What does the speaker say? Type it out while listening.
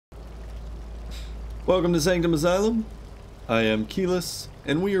Welcome to Sanctum Asylum. I am Keyless,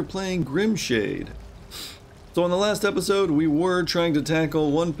 and we are playing Grimshade. So in the last episode, we were trying to tackle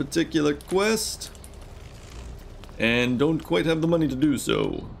one particular quest, and don't quite have the money to do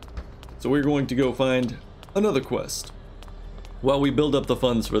so. So we're going to go find another quest while we build up the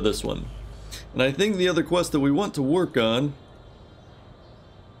funds for this one. And I think the other quest that we want to work on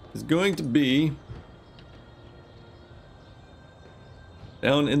is going to be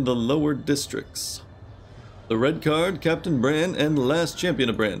down in the lower districts. The Red Card, Captain Bran, and the Last Champion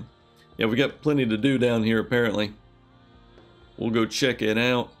of Bran. Yeah, we got plenty to do down here apparently. We'll go check it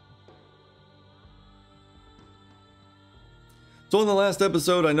out. So in the last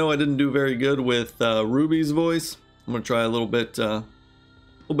episode, I know I didn't do very good with Ruby's voice. I'm gonna try a little bit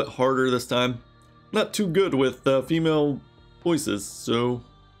harder this time. Not too good with female voices, so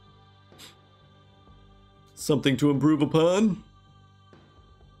something to improve upon.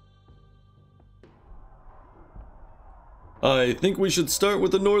 I think we should start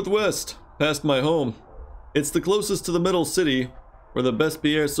with the northwest, past my home. It's the closest to the middle city, where the best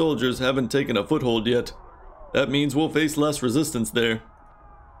Pierre soldiers haven't taken a foothold yet. That means we'll face less resistance there.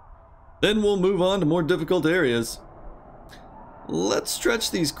 Then we'll move on to more difficult areas. Let's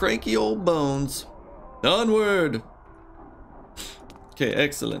stretch these cranky old bones. Onward! Okay,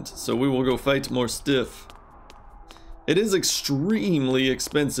 excellent. So we will go fight more stiff. It is extremely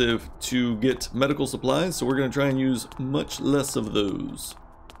expensive to get medical supplies, so we're going to try and use much less of those.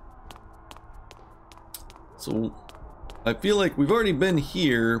 So I feel like we've already been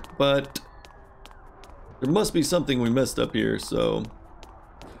here, but there must be something we messed up here, so...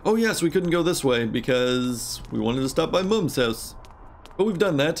 Oh yes, we couldn't go this way because we wanted to stop by Mum's house. But we've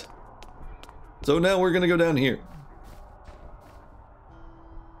done that. So now we're going to go down here.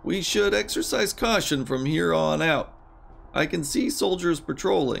 We should exercise caution from here on out. I can see soldiers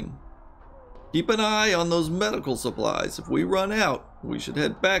patrolling. Keep an eye on those medical supplies. If we run out, we should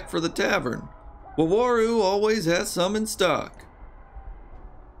head back for the tavern. Wawaru always has some in stock.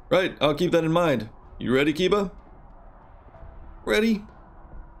 Right, I'll keep that in mind. You ready, Kiba? Ready?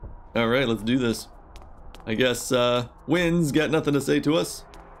 Alright, let's do this. I guess, Wind's got nothing to say to us.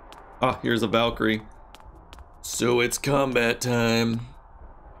 Ah, here's a Valkyrie. So it's combat time.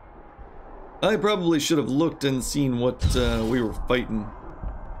 I probably should have looked and seen what we were fighting.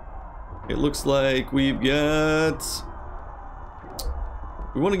 It looks like we've got...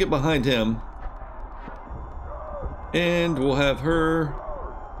 We want to get behind him. And we'll have her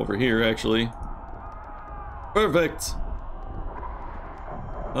over here, actually. Perfect!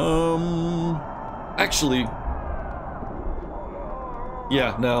 Actually...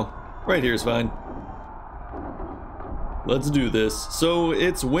 Yeah, no. Right here is fine. Let's do this. So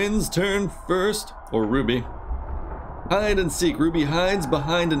it's Wind's turn first, or Ruby. Hide and seek. Ruby hides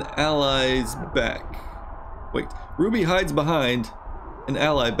behind an ally's back. Wait, Ruby hides behind an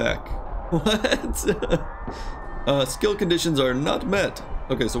ally back. What? Skill conditions are not met.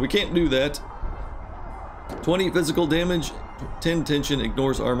 Okay, so we can't do that. 20 physical damage, 10 tension,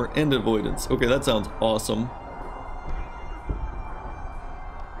 ignores armor, and avoidance. Okay, that sounds awesome.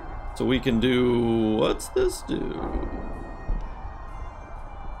 So we can do... What's this do?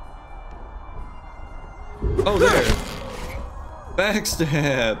 Oh, there.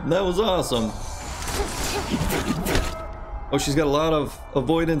 Backstab. That was awesome. Oh, she's got a lot of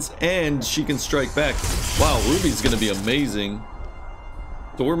avoidance and she can strike back. Wow, Ruby's gonna be amazing.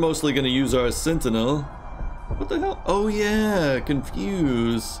 So we're mostly gonna use our Sentinel. What the hell? Oh yeah,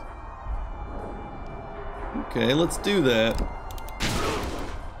 confuse. Okay, let's do that.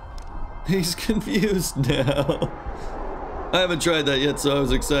 He's confused now. I haven't tried that yet, so I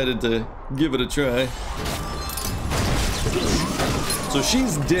was excited to give it a try. So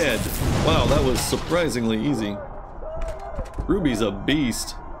she's dead. Wow, that was surprisingly easy. Ruby's a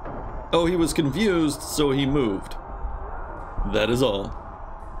beast. Oh, he was confused, so he moved. That is all.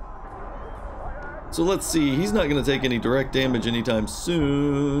 So let's see, he's not going to take any direct damage anytime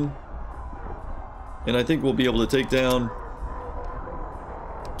soon. And I think we'll be able to take down...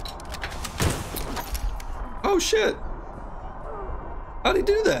 Oh shit! How'd he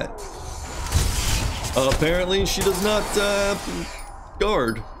do that? Apparently she does not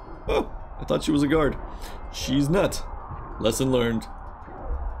guard. Oh, I thought she was a guard. She's not. Lesson learned.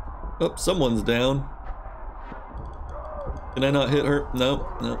 Oh, someone's down. Can I not hit her? No,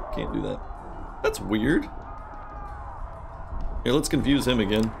 no, can't do that. That's weird. Here, let's confuse him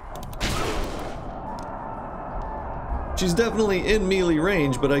again. She's definitely in melee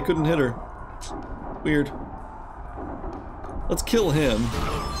range, but I couldn't hit her. Weird. Let's kill him.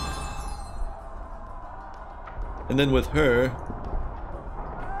 And then with her,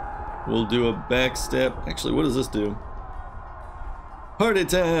 We'll do a backstep. Actually, what does this do? Party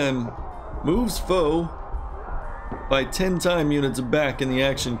time! Moves foe by 10 time units back in the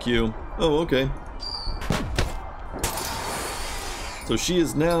action queue. Oh, okay. So she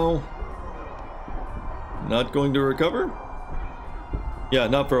is now not going to recover? Yeah,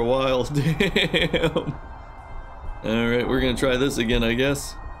 not for a while. Damn. Alright, we're gonna try this again, I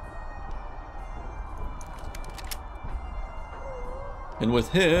guess. And with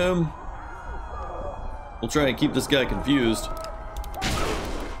him, we'll try and keep this guy confused.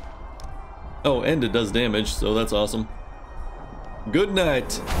 Oh, and it does damage, so that's awesome. Good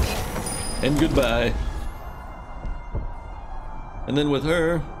night. And goodbye. And then with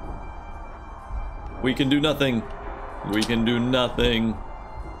her, we can do nothing. We can do nothing.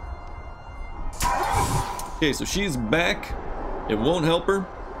 Okay, so she's back. It won't help her.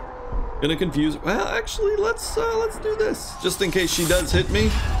 Gonna confuse. Well, actually, let's do this. Just in case she does hit me,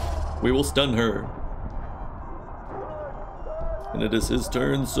 we will stun her. And it is his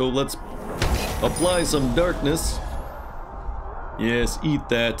turn, so let's apply some darkness. Yes, eat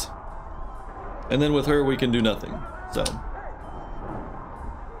that. And then with her, we can do nothing. So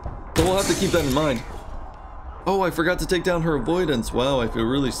we'll have to keep that in mind. Oh, I forgot to take down her avoidance. Wow, I feel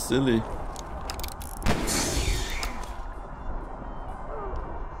really silly.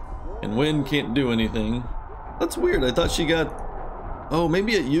 And wind can't do anything. That's weird. I thought she got... Oh,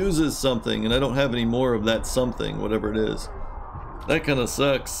 maybe it uses something and I don't have any more of that something, whatever it is. That kind of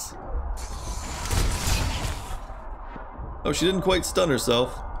sucks. Oh, she didn't quite stun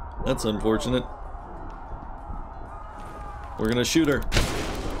herself. That's unfortunate. We're gonna shoot her.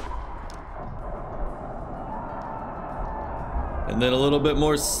 And then a little bit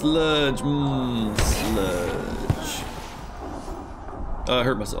more sludge. Sludge. Oh, I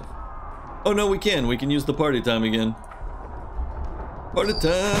hurt myself. Oh no, we can use the party time again. Party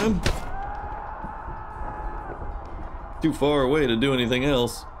time! Too far away to do anything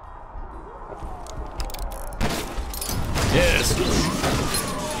else. Yes!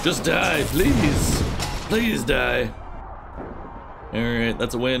 Just die, please! Please die! Alright,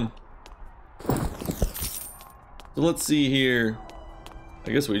 that's a win. So let's see here.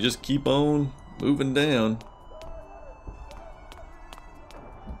 I guess we just keep on moving down.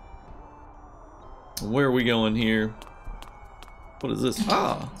 Where are we going here? What is this?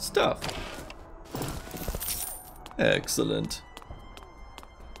 Ah, stuff. Excellent.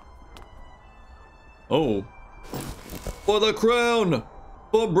 Oh. For the crown!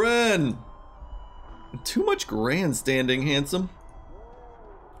 For Bren! Too much grandstanding, handsome.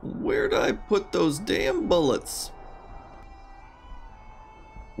 Where'd I put those damn bullets?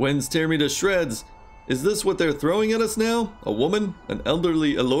 Winds tear me to shreds. Is this what they're throwing at us now? A woman? An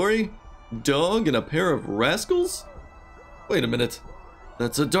elderly Elori? Dog and a pair of rascals? Wait a minute.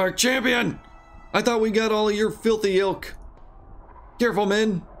 That's a dark champion! I thought we got all of your filthy ilk. Careful,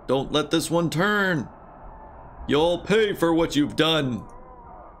 men. Don't let this one turn. You'll pay for what you've done.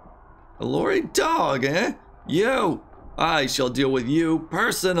 Elori dog, eh? You! I shall deal with you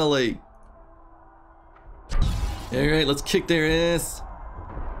personally. Alright, let's kick their ass.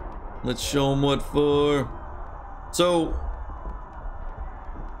 Let's show them what for. So,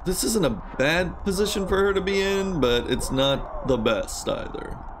 this isn't a bad position for her to be in, but it's not the best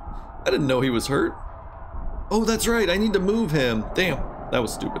either. I didn't know he was hurt. Oh, that's right, I need to move him. Damn, that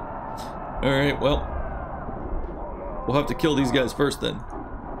was stupid. Alright, well, we'll have to kill these guys first then.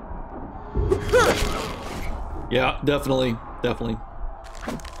 Yeah, definitely.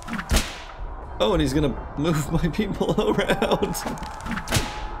 Oh, and he's gonna move my people around.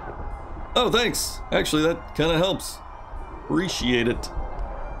 Oh, thanks. Actually, that kind of helps. Appreciate it.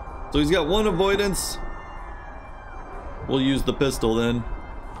 So he's got one avoidance. We'll use the pistol then.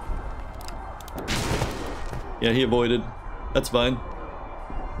 Yeah, he avoided. That's fine.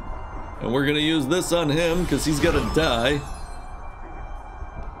 And we're gonna use this on him because he's gotta die.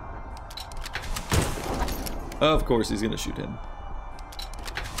 Of course he's gonna shoot him.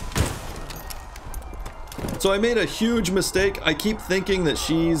 So I made a huge mistake. I keep thinking that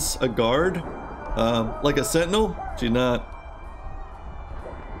she's a guard, like a sentinel. She's not.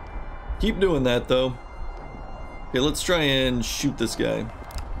 Keep doing that though. Okay, let's try and shoot this guy.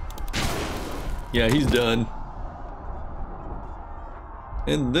 Yeah, he's done.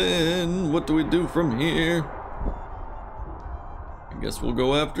 And then what do we do from here? I guess we'll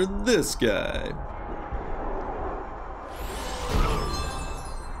go after this guy.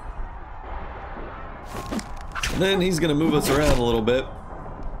 And then he's gonna move us around a little bit.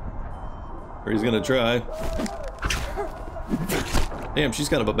 Or he's gonna try. Damn, she's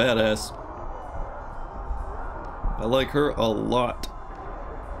kind of a badass. I like her a lot.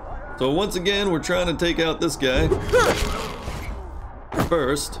 So once again, we're trying to take out this guy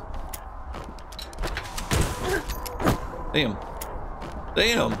first. Damn.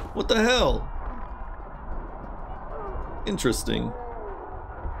 Damn, what the hell? Interesting.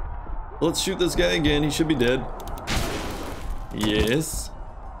 Let's shoot this guy again, he should be dead. Yes.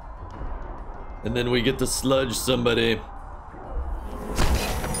 And then we get to sludge somebody.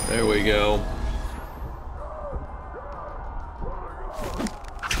 There we go.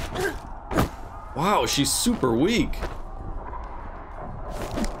 Wow, she's super weak.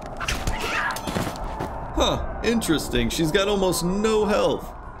 Huh, interesting. She's got almost no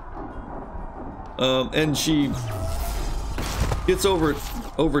health. And she gets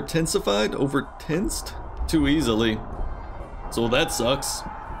over-tensed too easily. So that sucks.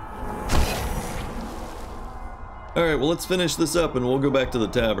 Alright, well let's finish this up and we'll go back to the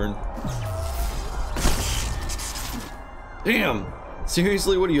tavern. Damn!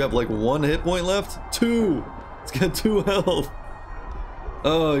 Seriously, what do you have, like 1 hit point left? 2! It's got 2 health!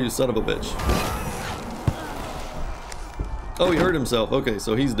 Oh, you son of a bitch. Oh, he hurt himself. Okay,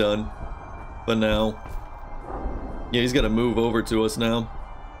 so he's done. But now... yeah, he's gotta move over to us now.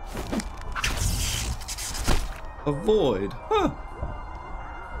 Avoid. Huh.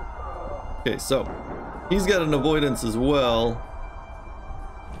 Okay, so... he's got an avoidance as well.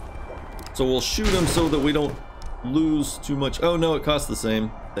 So we'll shoot him so that we don't lose too much. Oh no, it costs the same.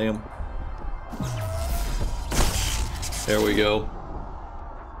 Damn. There we go.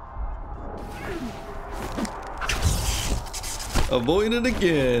 Avoid it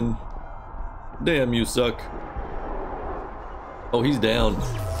again. Damn, you suck. Oh, he's down.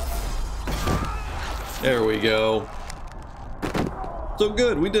 There we go. So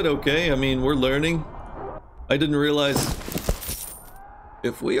good, we did okay. I mean, we're learning. I didn't realize...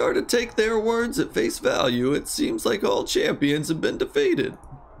 if we are to take their words at face value, it seems like all champions have been defeated.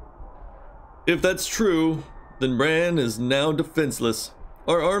 If that's true, then Bran is now defenseless.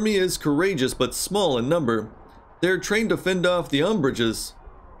 Our army is courageous but small in number. They're trained to fend off the Umbridges,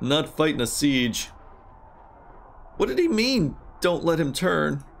 not fight in a siege. What did he mean, don't let him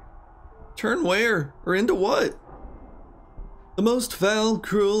turn? Turn where? Or into what? The most foul,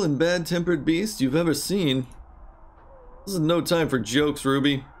 cruel, and bad-tempered beast you've ever seen. This is no time for jokes,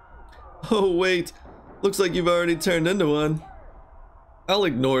 Ruby. Oh, wait. Looks like you've already turned into one. I'll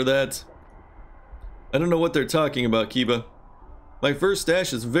ignore that. I don't know what they're talking about, Kiba. My first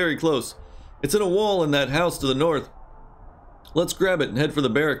stash is very close. It's in a wall in that house to the north. Let's grab it and head for the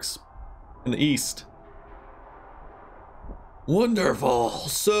barracks in the east. Wonderful.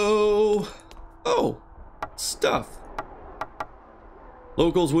 So... oh, stuff.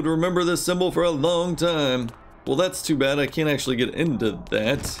 Locals would remember this symbol for a long time. Well, that's too bad. I can't actually get into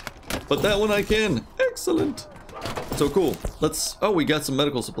that. But that one I can. Excellent. So cool. Let's... oh, we got some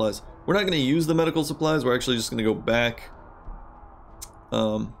medical supplies. We're not going to use the medical supplies. We're actually just going to go back.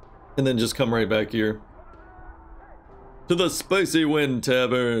 And then just come right back here. To the Spicy Wind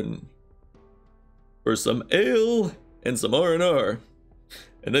Tavern. For some ale and some R&R.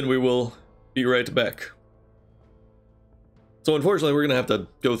 And then we will be right back. So unfortunately, we're going to have to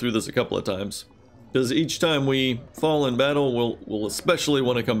go through this a couple of times. Because each time we fall in battle, we'll especially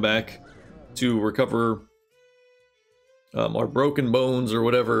want to come back to recover our broken bones or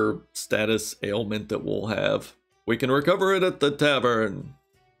whatever status ailment that we'll have. We can recover it at the tavern.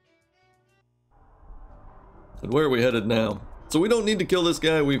 And where are we headed now? So we don't need to kill this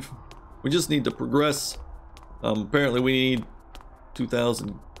guy. We just need to progress. Apparently we need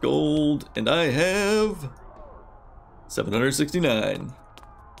 2,000 gold, and I have 769.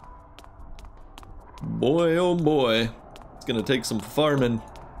 Boy, oh boy. It's gonna take some farming.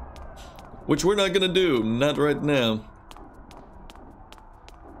 Which we're not gonna do, not right now.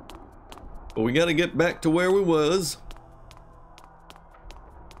 But we gotta get back to where we was.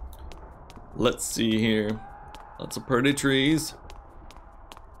 Let's see here. Lots of pretty trees.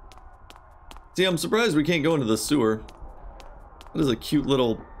 See, I'm surprised we can't go into the sewer. That is a cute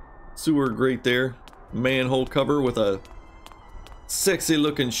little sewer grate there. Manhole cover with a sexy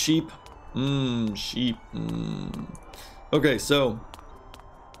looking sheep. Sheep. Okay, so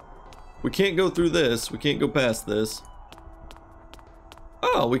we can't go through this. We can't go past this.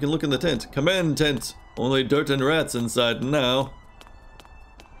 Oh, we can look in the tent. Command tent. Only dirt and rats inside now.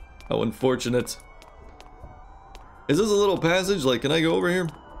 How unfortunate. Is this a little passage? Like, can I go over here?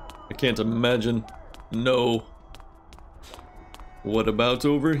 I can't imagine. No. What about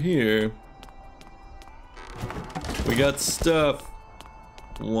over here? We got stuff.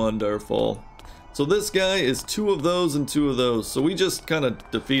 Wonderful. So this guy is 2 of those and 2 of those. So we just kind of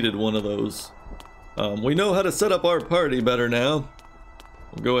defeated one of those. We know how to set up our party better now.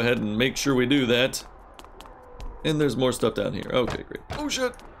 We'll go ahead and make sure we do that. And there's more stuff down here. Okay, great. Oh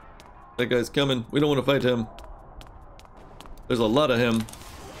shit! That guy's coming. We don't want to fight him. There's a lot of him.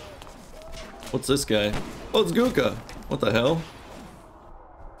 What's this guy? Oh, it's Guka. What the hell?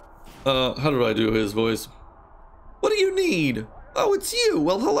 How did I do his voice? What do you need? Oh, it's you.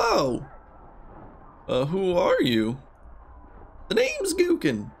 Well, hello. Who are you? The name's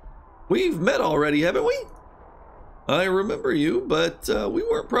Gookin. We've met already, haven't we? I remember you, but we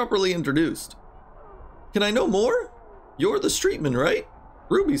weren't properly introduced. Can I know more? You're the streetman, right?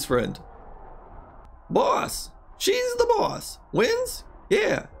 Ruby's friend. Boss. She's the boss. Wins?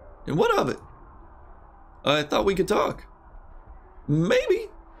 Yeah. And what of it? I thought we could talk. Maybe.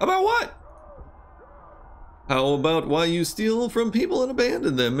 About what? How about why you steal from people and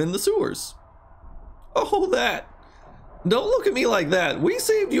abandon them in the sewers? Oh, that. Don't look at me like that. We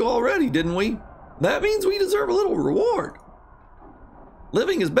saved you already, didn't we? That means we deserve a little reward.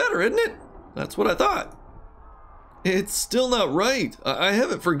 Living is better, isn't it? That's what I thought. It's still not right. I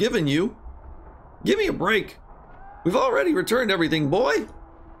haven't forgiven you. Give me a break. We've already returned everything, boy.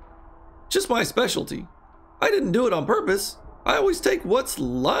 Just my specialty. I didn't do it on purpose. I always take what's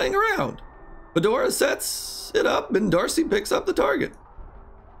lying around. Fedora sets it up and Darcy picks up the target.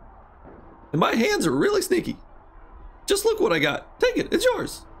 And my hands are really sneaky. Just look what I got. Take it. It's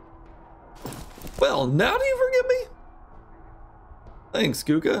yours. Well, now do you forgive me? Thanks,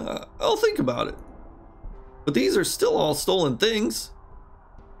 Kuka. I'll think about it. But these are still all stolen things.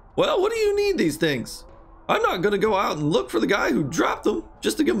 Well, what do you need these things? I'm not going to go out and look for the guy who dropped them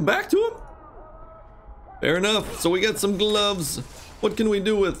just to give them back to him. Fair enough. So we got some gloves. What can we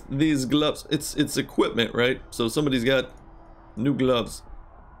do with these gloves? It's equipment, right? So somebody's got new gloves.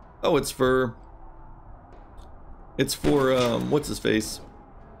 Oh, it's for what's his face?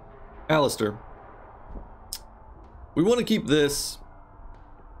 Alistair. We want to keep this.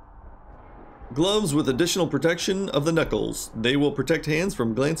 Gloves with additional protection of the knuckles. They will protect hands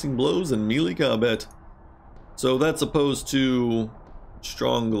from glancing blows and melee combat. So that's opposed to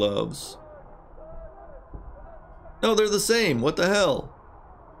strong gloves. No, they're the same. What the hell?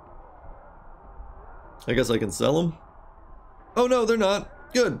 I guess I can sell them. Oh no, they're not.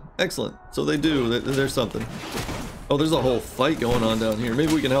 Good. Excellent. So they do. There's something. Oh, there's a whole fight going on down here.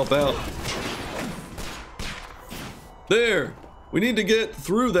 Maybe we can help out. There. We need to get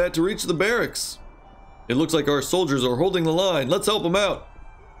through that to reach the barracks. It looks like our soldiers are holding the line. Let's help them out.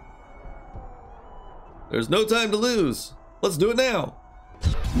 There's no time to lose. Let's do it now.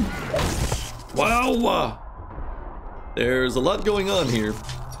 Wow. There's a lot going on here.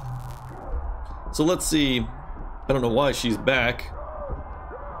 So let's see. I don't know why she's back,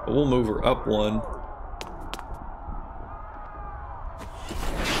 but we'll move her up one.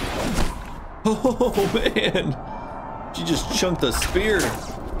 Oh man, she just chunked a spear.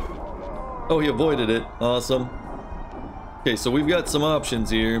 Oh, he avoided it. Awesome. Okay, so we've got some options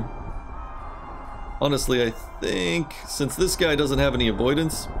here. Honestly, I think since this guy doesn't have any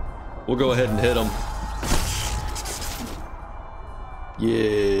avoidance, we'll go ahead and hit him.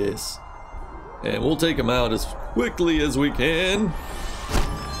 Yes. And we'll take him out as quickly as we can.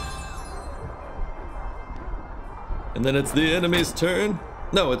 And then it's the enemy's turn.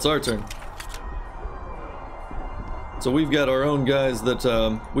 No, it's our turn. So we've got our own guys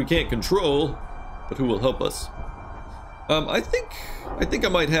that we can't control, but who will help us. I think I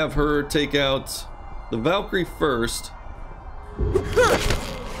might have her take out the Valkyrie first.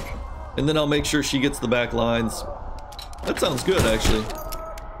 And then I'll make sure she gets the back lines. That sounds good, actually.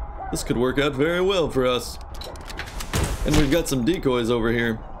 This could work out very well for us. And we've got some decoys over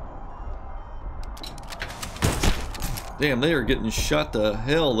here. Damn, they are getting shot to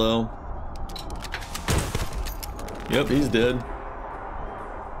hell, though. Yep, he's dead.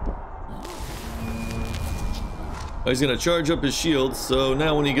 Oh, he's gonna charge up his shield, so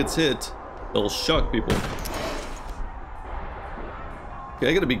now when he gets hit, it'll shock people. Okay,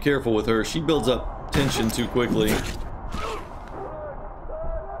 I gotta be careful with her. She builds up tension too quickly.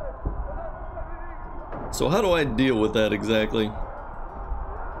 So how do I deal with that exactly?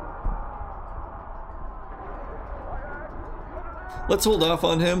 Let's hold off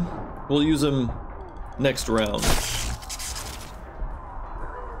on him. We'll use him next round.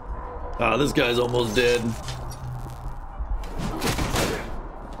 Ah, this guy's almost dead.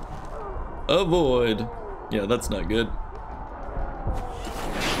 Avoid. Yeah, that's not good.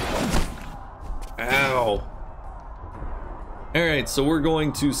 Ow. Alright, so we're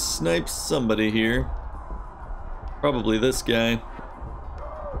going to snipe somebody here. Probably this guy.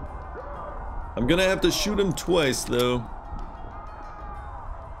 I'm gonna have to shoot him twice, though.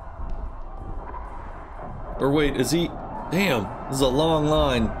 Or wait, is he... Damn, This is a long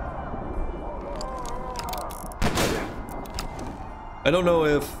line. I don't know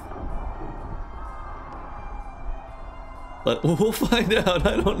if... But we'll find out,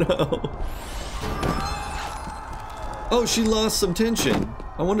 I don't know. Oh, she lost some tension.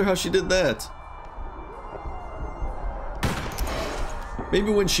 I wonder how she did that.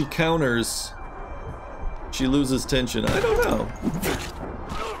 Maybe when she counters, she loses tension. I don't know.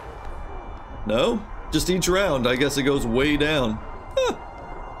 No? Just each round, I guess it goes way down. Huh.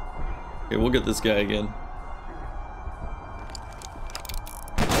 Okay, we'll get this guy again.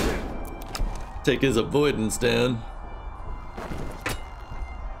 Take his avoidance down.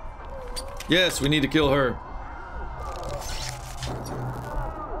 Yes, we need to kill her.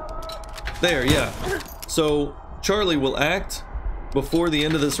 There, yeah. So, Charlie will act before the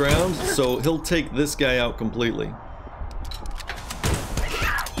end of this round, so he'll take this guy out completely.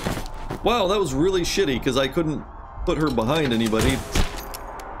 Wow, that was really shitty, because I couldn't put her behind anybody.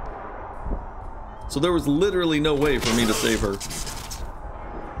 So there was literally no way for me to save her.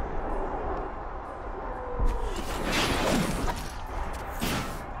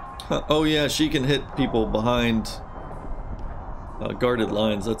 Huh. Oh yeah, she can hit people behind guarded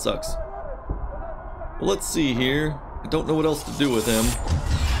lines. That sucks. Well, let's see here. I don't know what else to do with him.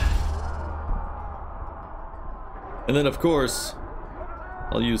 And then, of course,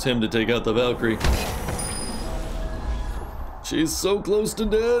 I'll use him to take out the Valkyrie. She's so close to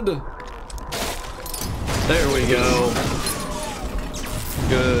dead. There we go.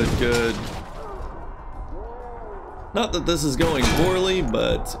 Good, good. Not that this is going poorly,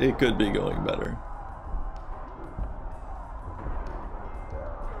 but it could be going better.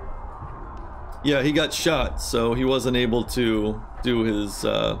 Yeah, he got shot, so he wasn't able to do his,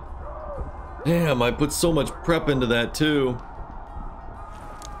 Damn, I put so much prep into that, too.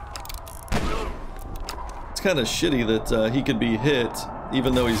 It's kind of shitty that he could be hit,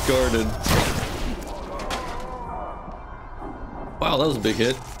 even though he's guarded. Wow, that was a big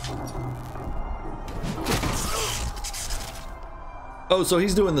hit. Oh, so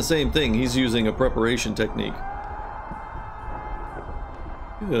he's doing the same thing. He's using a preparation technique.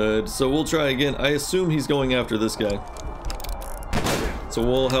 Good, so we'll try again. I assume he's going after this guy. So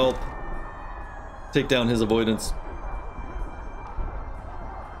we'll help take down his avoidance.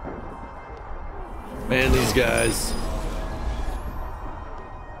 Man, these guys.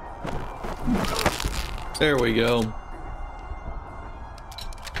 There we go.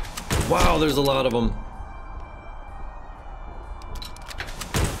 Wow, there's a lot of them.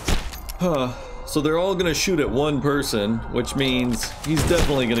 Huh. So they're all gonna shoot at one person, which means he's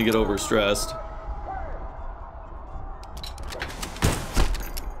definitely gonna get overstressed.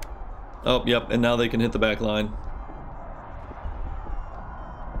 Oh, yep, and now they can hit the back line.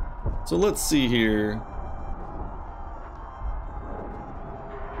 So let's see here.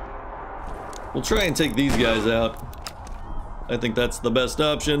 We'll try and take these guys out. I think that's the best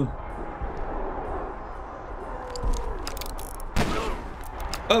option.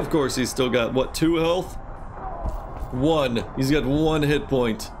 Of course, he's still got, what, 2 health? 1. He's got 1 hit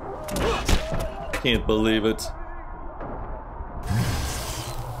point. Can't believe it.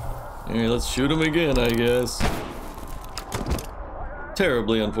 Alright, let's shoot him again, I guess.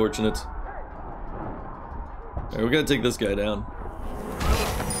 Terribly unfortunate. Alright, we gotta take this guy down.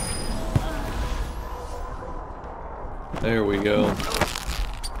 There we go.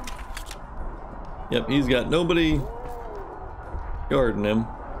 Yep, he's got nobody guarding him.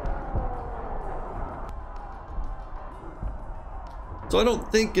 So I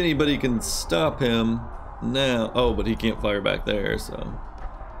don't think anybody can stop him now. Oh, but he can't fire back there, so.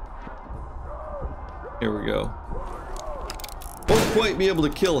 Here we go. Won't quite be able to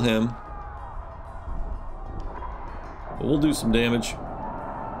kill him. But we'll do some damage.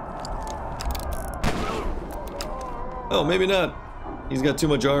 Oh, maybe not. He's got too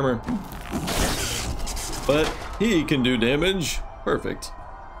much armor. But he can do damage. Perfect.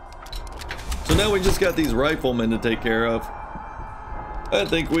 So now we just got these riflemen to take care of. I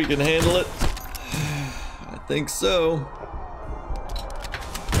think we can handle it. I think so.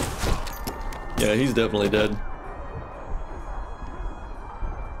 Yeah, he's definitely dead.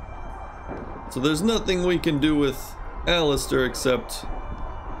 So there's nothing we can do with Alistair except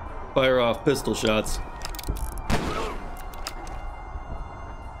fire off pistol shots.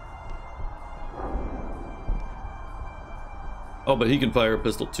 Oh, but he can fire a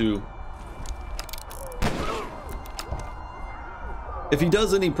pistol too. If he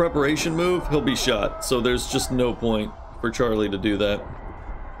does any preparation move, he'll be shot, so there's just no point for Charlie to do that.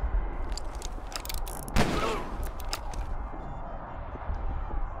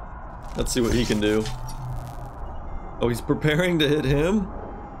 Let's see what he can do. Oh, he's preparing to hit him?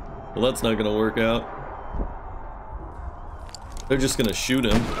 Well, that's not gonna work out. They're just gonna shoot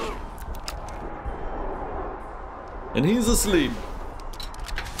him. And he's asleep.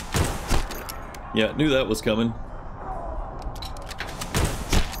 Yeah, knew that was coming.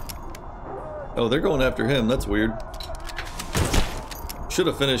 Oh, they're going after him. That's weird. Should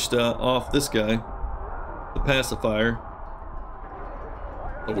have finished off this guy. The pacifier.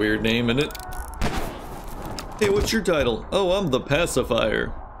 A weird name, isn't it? Hey, what's your title? Oh, I'm the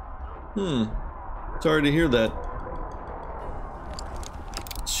pacifier. Sorry to hear that.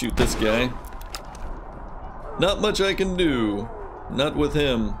 Shoot this guy. Not much I can do. Not with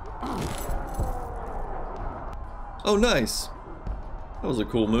him. Oh, nice. That was a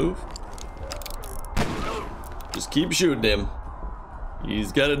cool move. Just keep shooting him.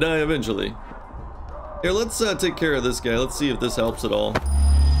 He's gotta die eventually. Here, let's take care of this guy. Let's see if this helps at all.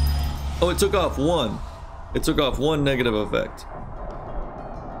 Oh, it took off one. It took off one negative effect.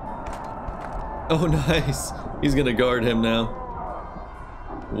 Oh, nice. He's gonna guard him now.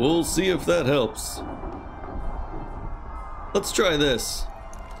 We'll see if that helps. Let's try this.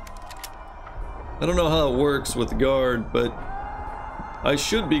 I don't know how it works with guard, but I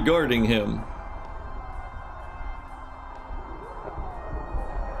should be guarding him.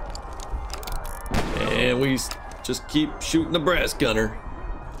 And we just keep shooting the brass gunner.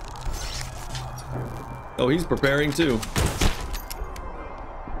 Oh, he's preparing too.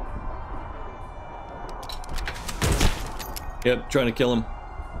 Yep, trying to kill him.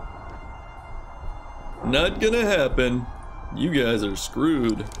 Not gonna happen. You guys are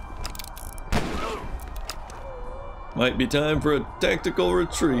screwed. Might be time for a tactical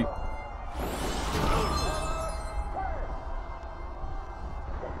retreat.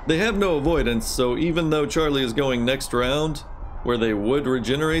 They have no avoidance, so even though Charlie is going next round, where they would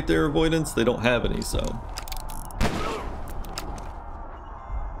regenerate their avoidance, they don't have any, so.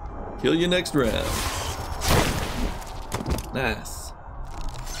 Kill you next round. Nice.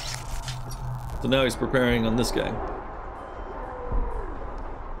 So now he's preparing on this guy.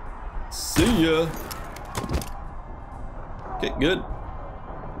 See ya. Okay, good.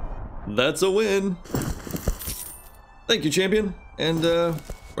 That's a win. Thank you, champion. And,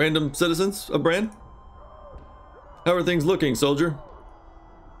 random citizens of Bran. How are things looking, soldier?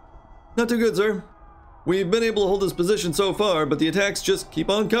 Not too good, sir. We've been able to hold this position so far, but the attacks just keep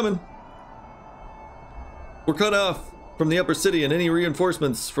on coming. We're cut off from the upper city and any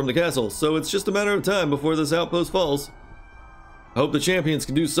reinforcements from the castle, so it's just a matter of time before this outpost falls. I hope the champions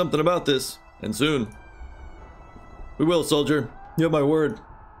can do something about this, and soon. We will, soldier. You have my word.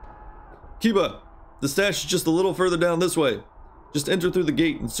 Kiba, the stash is just a little further down this way. Just enter through the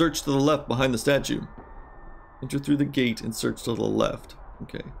gate and search to the left behind the statue. Enter through the gate and search to the left.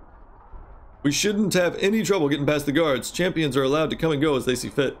 Okay. We shouldn't have any trouble getting past the guards. Champions are allowed to come and go as they see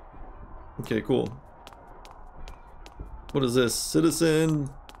fit. Okay, cool. What is this? Citizen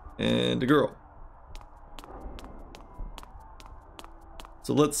and a girl.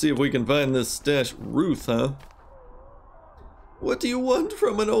 So let's see if we can find this stash. Ruth, huh? What do you want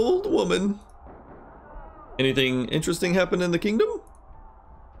from an old woman? Anything interesting happen in the kingdom?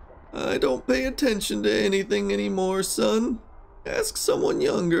 I don't pay attention to anything anymore, son. Ask someone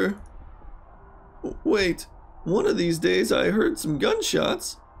younger. Wait, one of these days I heard some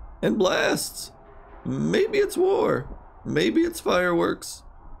gunshots and blasts. Maybe it's war. Maybe it's fireworks.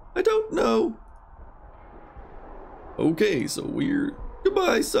 I don't know. Okay, so we're...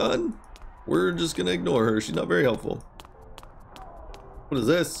 Goodbye, son. We're just gonna ignore her. She's not very helpful. What is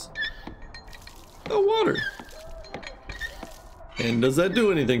this? Oh, water. And does that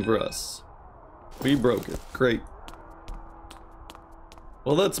do anything for us? We broke it. Great.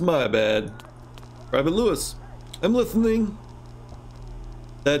 Well, that's my bad. Private Lewis, I'm listening.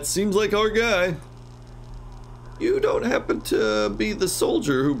 That seems like our guy. You don't happen to be the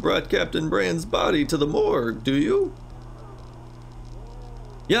soldier who brought Captain Bran's body to the morgue, do you?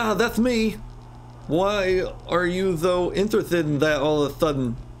 Yeah, that's me. Why are you, though, interested in that all of a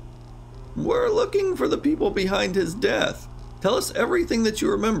sudden? We're looking for the people behind his death. Tell us everything that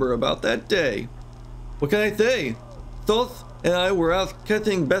you remember about that day. What can I say? Thoth and I were out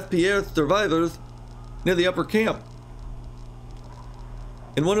catching Beth Pierre's survivors near the upper camp.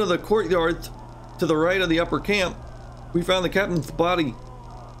 In one of the courtyards to the right of the upper camp, we found the captain's body,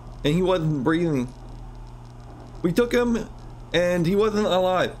 and he wasn't breathing. We took him, and he wasn't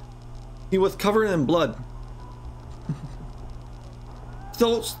alive. He was covered in blood.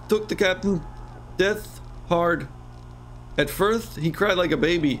 Thoth took the captain's death hard. At first, he cried like a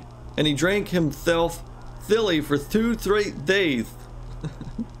baby, and he drank himself silly for 2 straight days.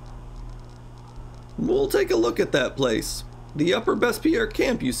 We'll take a look at that place. The Upper Bespierre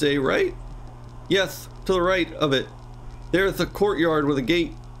camp, you say, right? Yes, to the right of it. There's the courtyard with a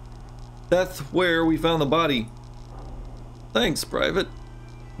gate. That's where we found the body. Thanks, Private.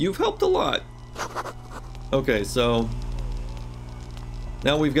 You've helped a lot. Okay, so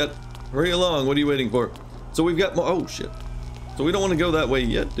now we've got... Hurry along, what are you waiting for? So we've got more... Oh, shit. So we don't want to go that way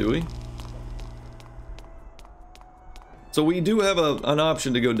yet, do we? So we do have an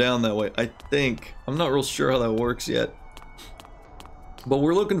option to go down that way, I think. I'm not real sure how that works yet. But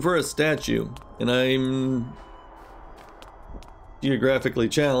we're looking for a statue, and I'm geographically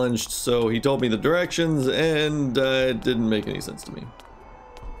challenged, so he told me the directions, and it didn't make any sense to me.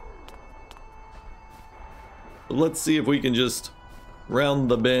 But let's see if we can just round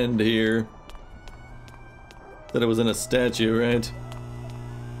the bend here. Said it was in a statue, right?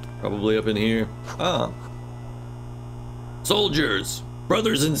 Probably up in here. Ah. Soldiers,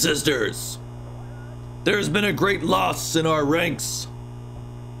 brothers and sisters, there's been a great loss in our ranks.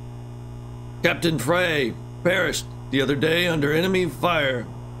 Captain Frey perished the other day under enemy fire.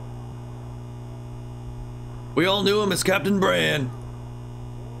 We all knew him as Captain Bran.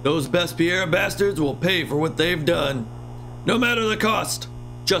 Those Bespierre bastards will pay for what they've done. No matter the cost,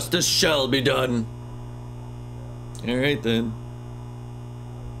 justice shall be done. Alright then.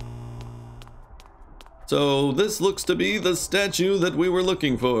 So this looks to be the statue that we were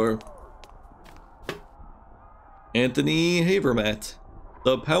looking for. Anthony Havermat.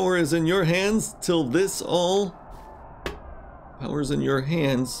 The power is in your hands till this all... Power is in your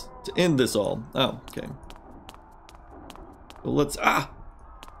hands to end this all. Oh, okay. So let's... Ah!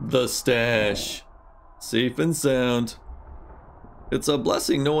 The stash. Safe and sound. It's a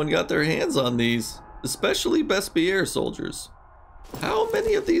blessing no one got their hands on these. Especially Bespierre soldiers. How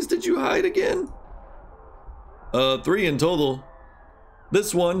many of these did you hide again? 3 in total.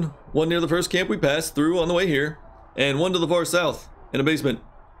 This one near the first camp we passed through on the way here, and one to the far south, in a basement,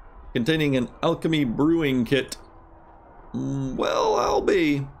 containing an alchemy brewing kit. Well, I'll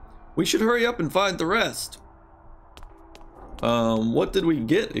be. We should hurry up and find the rest. What did we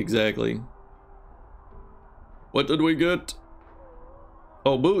get exactly? What did we get?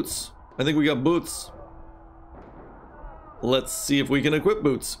 Oh, boots. I think we got boots. Let's see if we can equip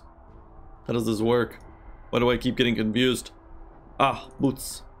boots. How does this work? Why do I keep getting confused? Ah,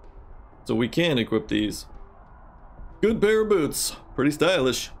 boots. So we can equip these. Good pair of boots. Pretty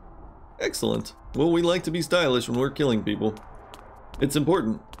stylish. Excellent. Well, we like to be stylish when we're killing people. It's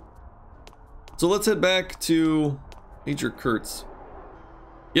important. So let's head back to Major Curtz.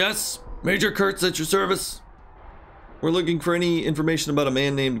 Yes, Major Curtz at your service. We're looking for any information about a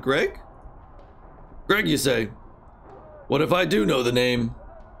man named Greg? Greg, you say? What if I do know the name?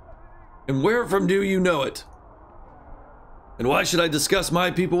 And where from do you know it? And why should I discuss my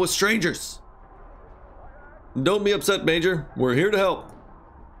people with strangers? Don't be upset, Major. We're here to help.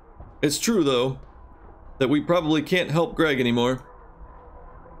 It's true, though, that we probably can't help Greg anymore.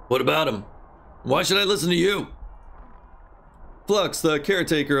 What about him? Why should I listen to you? Flux, the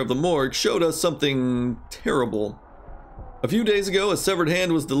caretaker of the morgue, showed us something terrible. A few days ago, a severed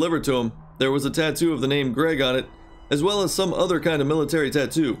hand was delivered to him. There was a tattoo of the name Greg on it, as well as some other kind of military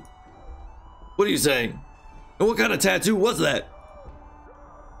tattoo. What are you saying? And what kind of tattoo was that?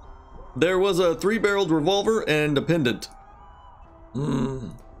 There was a 3-barreled revolver and a pendant.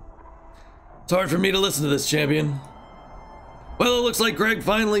 It's hard for me to listen to this, champion. Well, it looks like Greg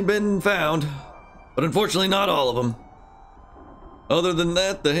finally been found, but unfortunately not all of them. Other than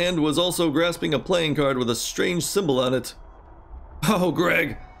that, the hand was also grasping a playing card with a strange symbol on it. Oh,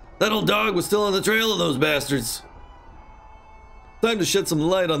 Greg, that old dog was still on the trail of those bastards. Time to shed some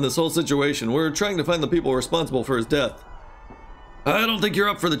light on this whole situation. We're trying to find the people responsible for his death. I don't think you're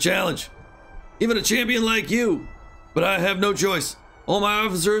up for the challenge. Even a champion like you. But I have no choice. All my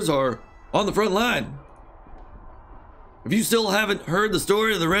officers are on the front line. If you still haven't heard the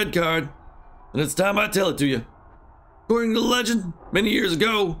story of the red card, then it's time I tell it to you. According to the legend, many years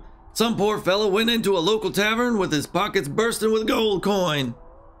ago, some poor fellow went into a local tavern with his pockets bursting with gold coin.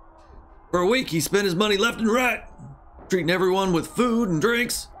 For a week, he spent his money left and right, treating everyone with food and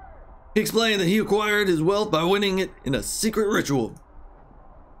drinks. He explained that he acquired his wealth by winning it in a secret ritual.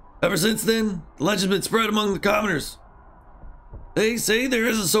 Ever since then, the legend's been spread among the commoners. They say there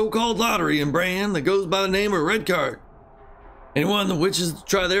is a so-called lottery in Bran that goes by the name of Red Card. Anyone that wishes to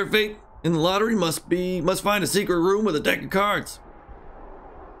try their fate in the lottery must find a secret room with a deck of cards.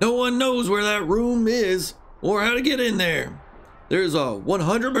 No one knows where that room is or how to get in there. There's a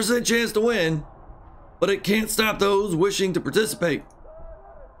 100% chance to win, but it can't stop those wishing to participate.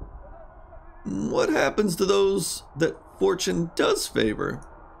 What happens to those that fortune does favor?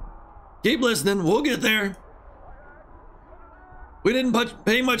 Keep listening, we'll get there. We didn't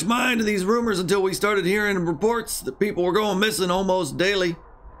pay much mind to these rumors until we started hearing reports that people were going missing almost daily.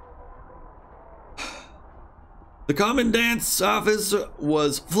 The commandant's office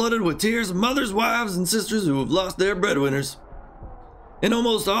was flooded with tears of mothers, wives, and sisters who have lost their breadwinners. In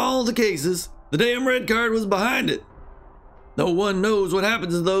almost all the cases, the damn red card was behind it. No one knows what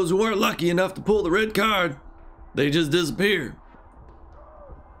happens to those who aren't lucky enough to pull the red card. They just disappear.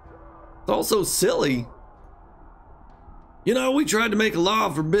 It's all so silly. You know, we tried to make a law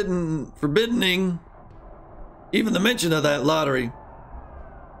forbidding even the mention of that lottery.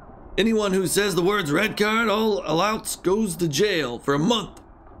 Anyone who says the words red card all outs goes to jail for a month.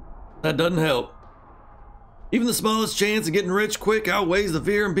 That doesn't help. Even the smallest chance of getting rich quick outweighs the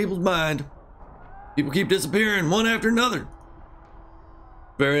fear in people's mind. People keep disappearing one after another.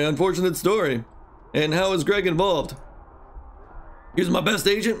 Very unfortunate story. And how is Greg involved? He was my best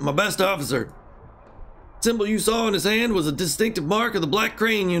agent, my best officer. The symbol you saw in his hand was a distinctive mark of the Black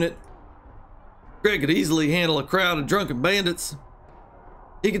Crane unit. Greg could easily handle a crowd of drunken bandits.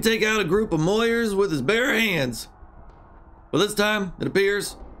 He could take out a group of moyers with his bare hands. But this time, it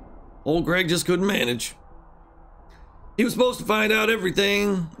appears, old Greg just couldn't manage. He was supposed to find out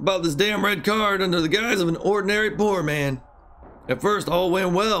everything about this damn red card under the guise of an ordinary poor man. At first, all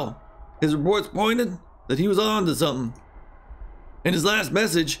went well. His reports pointed that he was on to something. In his last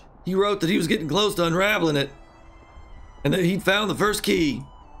message, he wrote that he was getting close to unraveling it, and that he'd found the first key.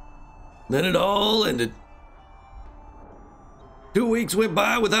 Then it all ended. 2 weeks went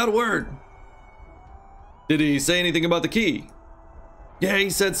by without a word. Did he say anything about the key? Yeah, he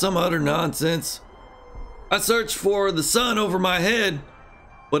said some utter nonsense. I searched for the sun over my head,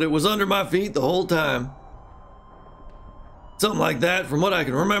 but it was under my feet the whole time. Something like that, from what I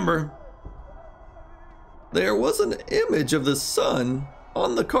can remember. There was an image of the sun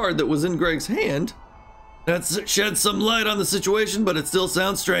on the card that was in Greg's hand. That sheds some light on the situation, but it still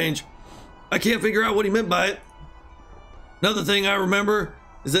sounds strange. I can't figure out what he meant by it. Another thing I remember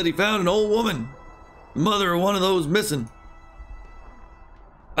is that he found an old woman, the mother of one of those missing.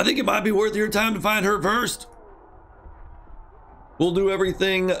 I think it might be worth your time to find her first. We'll do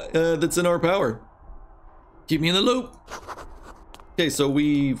everything that's in our power. Keep me in the loop. Okay, so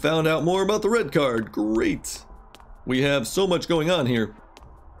we found out more about the red card. Great. We have so much going on here.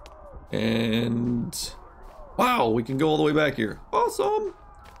 And wow, we can go all the way back here. Awesome.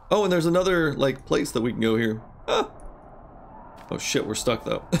 Oh, and there's another like place that we can go here. Ah. Oh shit, we're stuck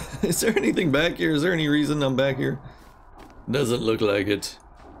though. Is there anything back here? Is there any reason I'm back here? Doesn't look like it.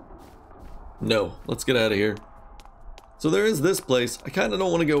 No, let's get out of here. So there is this place. I kind of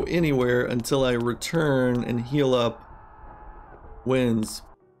don't want to go anywhere until I return and heal up wins.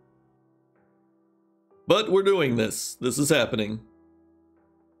 But we're doing this. This is happening.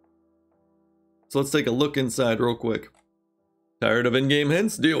 So let's take a look inside real quick. Tired of in-game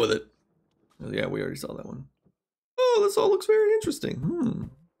hints? Deal with it. Oh, yeah, we already saw that one. Oh, this all looks very interesting.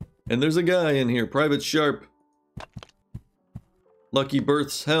 And there's a guy in here, Private Sharp. Lucky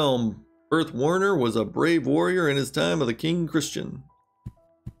Berth's helm. Berth Warner was a brave warrior in his time of the King Christian.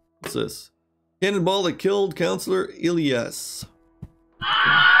 What's this? Cannonball that killed Counselor Elias.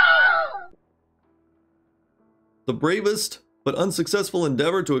 The bravest but unsuccessful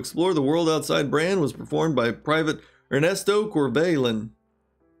endeavor to explore the world outside Bran was performed by Private Ernesto Corvalin.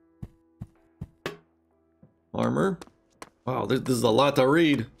 Armor. Wow, this is a lot to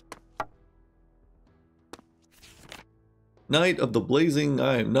read. Night of the Blazing.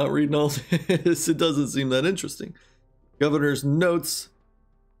 I am not reading all this. It doesn't seem that interesting. Governor's notes.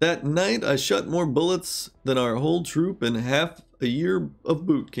 That night I shot more bullets than our whole troop in half a year of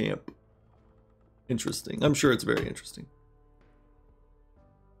boot camp. Interesting. I'm sure it's very interesting.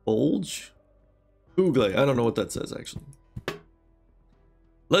 Bulge? Oogle. I don't know what that says actually.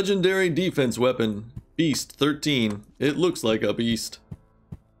 Legendary defense weapon. Beast 13. It looks like a beast.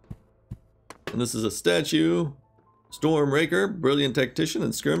 And this is a statue. Stormraker, brilliant tactician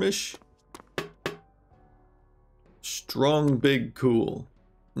and skirmish. Strong, big, cool.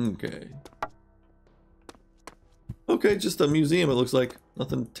 Okay. Okay, just a museum it looks like.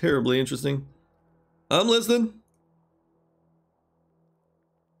 Nothing terribly interesting. I'm listening.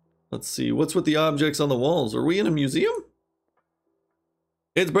 Let's see, what's with the objects on the walls? Are we in a museum?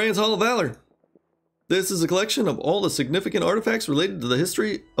 It's Bran's Hall of Valor. This is a collection of all the significant artifacts related to the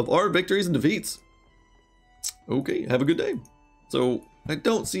history of our victories and defeats. Okay, have a good day. So, I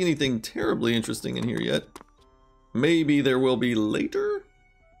don't see anything terribly interesting in here yet. Maybe there will be later?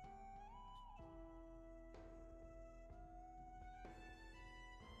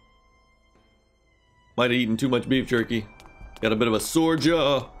 Might have eaten too much beef jerky. Got a bit of a sore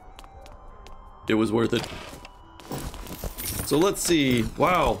jaw. It was worth it. So let's see.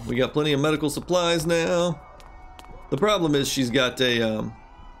 Wow, we got plenty of medical supplies now. The problem is she's got a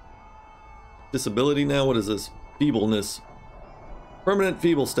disability now. What is this? Feebleness. Permanent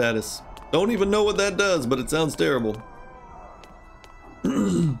feeble status. Don't even know what that does, but it sounds terrible.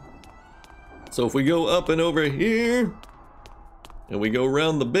 So if we go up and over here, and we go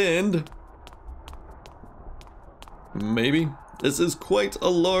around the bend, maybe. This is quite a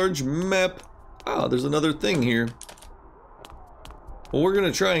large map. Ah, there's another thing here. Well, we're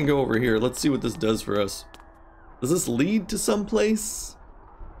gonna try and go over here. Let's see what this does for us. Does this lead to some place?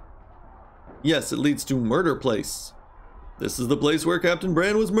 Yes, it leads to Murder Place. This is the place where Captain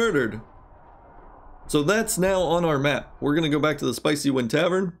Bran was murdered. So that's now on our map. We're gonna go back to the Spicy Wind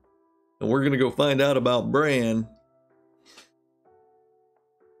Tavern, and we're gonna go find out about Bran.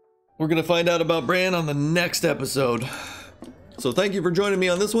 We're gonna find out about Bran on the next episode. So thank you for joining me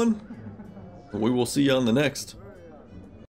on this one, and we will see you on the next.